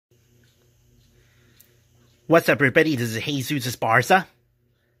What's up, everybody? This is Jesus Esparza.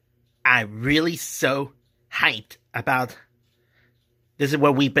 I'm really so hyped about this. Is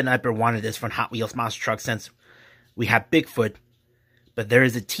what I've been wanting this from Hot Wheels Monster Truck since we have Bigfoot, but there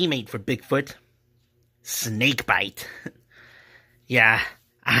is a teammate for Bigfoot, Snakebite. Yeah,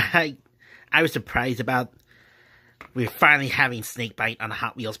 I was surprised about we're finally having Snakebite on the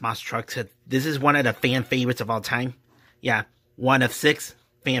Hot Wheels Monster Truck. This is one of the fan favorites of all time. Yeah, one of 6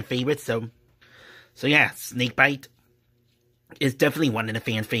 fan favorites. So yeah, Snakebite is definitely one of the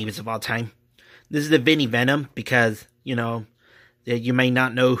fan favorites of all time. This is the Vinny Venom because, you know, you may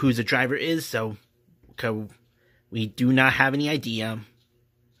not know who the driver is, so we do not have any idea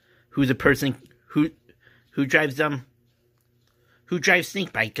who the person who drives Snakebite,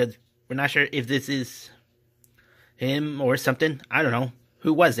 because we're not sure if this is him or something. I don't know.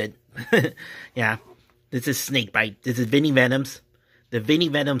 Who was it? Yeah, this is Snakebite. This is Vinny Venom's. The Vinny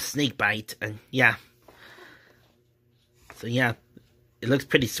Venom Snakebite, and yeah. So yeah, it looks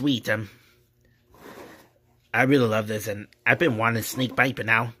pretty sweet. I really love this, and I've been wanting Snakebite, but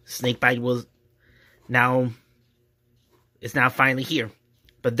now Snakebite is now finally here.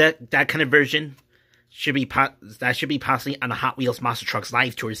 But that kind of version should be possibly on the Hot Wheels Monster Trucks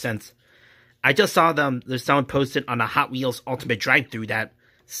live tour, since I just saw there's someone posted on the Hot Wheels Ultimate Drive-Thru that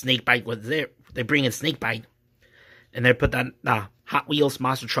Snakebite was there. They bring in Snakebite, and they put that Hot Wheels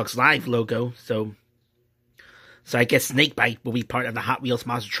Monster Trucks Live logo, so I guess Snakebite will be part of the Hot Wheels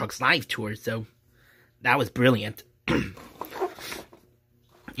Monster Trucks Live tour, so that was brilliant. You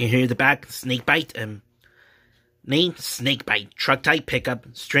hear the back, Snakebite, name, Snakebite, truck type, pickup,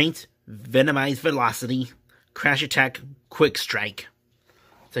 strength, venomized velocity, crash attack, quick strike.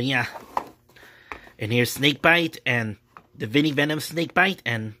 So yeah, and here's Snakebite, and the Vinny Venom Snakebite,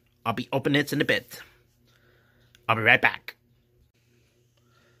 and I'll be opening it in a bit. I'll be right back.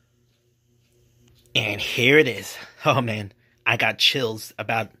 And here it is. Oh man, I got chills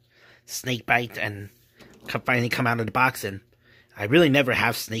about Snakebite and finally come out of the box, and I really never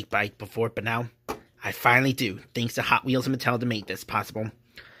have Snakebite before, but now I finally do, thanks to Hot Wheels and Mattel to make this possible.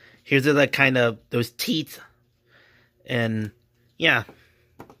 Here's the kind of those teeth, and yeah,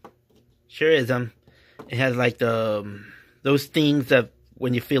 sure is it has like those things that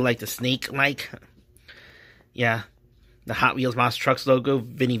when you feel like the snake, like, yeah, the Hot Wheels Monster Trucks logo,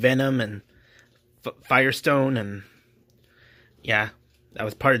 Vinny Venom, and Firestone, and yeah, that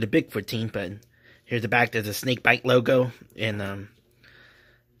was part of the Bigfoot team. But here's the back. There's a Snakebite logo, and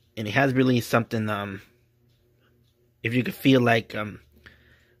it has really something. If you could feel like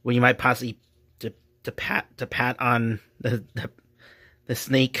when you might possibly to pat on the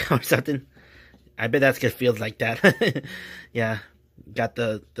snake or something. I bet that's gonna feel like that. Yeah, got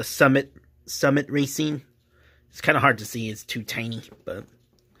the Summit Racing. It's kind of hard to see. It's too tiny, but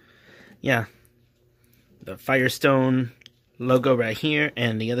yeah. The Firestone logo right here,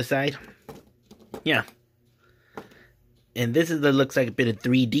 and the other side. Yeah. And this looks like a bit of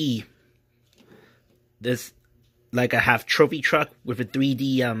 3D. This, like a half trophy truck with a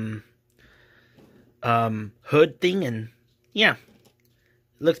 3D hood thing, and yeah.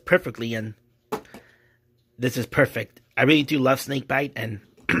 It looks perfectly, and this is perfect. I really do love Snakebite, and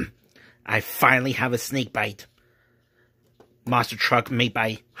I finally have a Snakebite monster truck made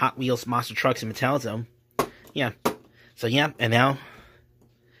by Hot Wheels Monster Trucks and Mattel, so yeah. So yeah, and now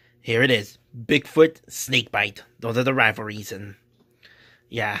here it is. Bigfoot, Snakebite. Those are the rivalries, and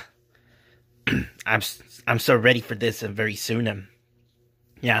yeah. I'm so ready for this, and very soon, and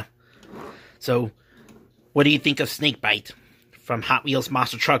yeah. So what do you think of Snakebite from Hot Wheels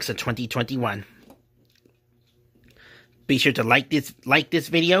Monster Trucks in 2021? Be sure to like this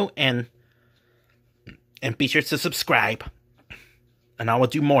video, and be sure to subscribe. And I will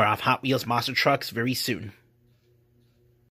do more of Hot Wheels Monster Trucks very soon.